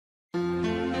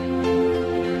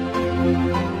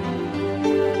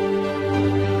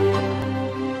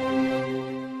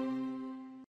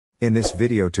In this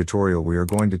video tutorial we are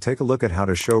going to take a look at how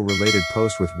to show related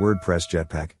posts with WordPress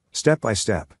Jetpack, step by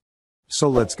step. So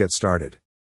let's get started.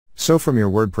 So from your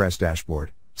WordPress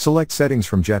dashboard, select Settings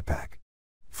from Jetpack.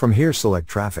 From here select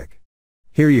Traffic.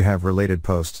 Here you have related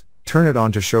posts, turn it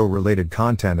on to show related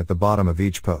content at the bottom of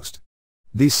each post.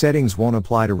 These settings won't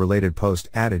apply to related posts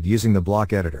added using the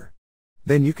block editor.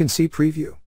 Then you can see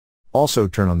Preview. Also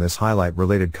turn on this highlight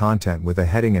related content with a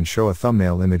heading and show a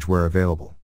thumbnail image where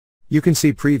available. You can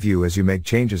see Preview as you make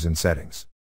changes in settings.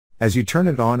 As you turn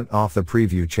it on and off, the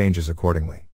preview changes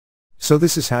accordingly. So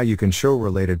this is how you can show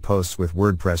related posts with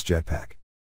WordPress Jetpack.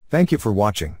 Thank you for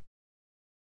watching.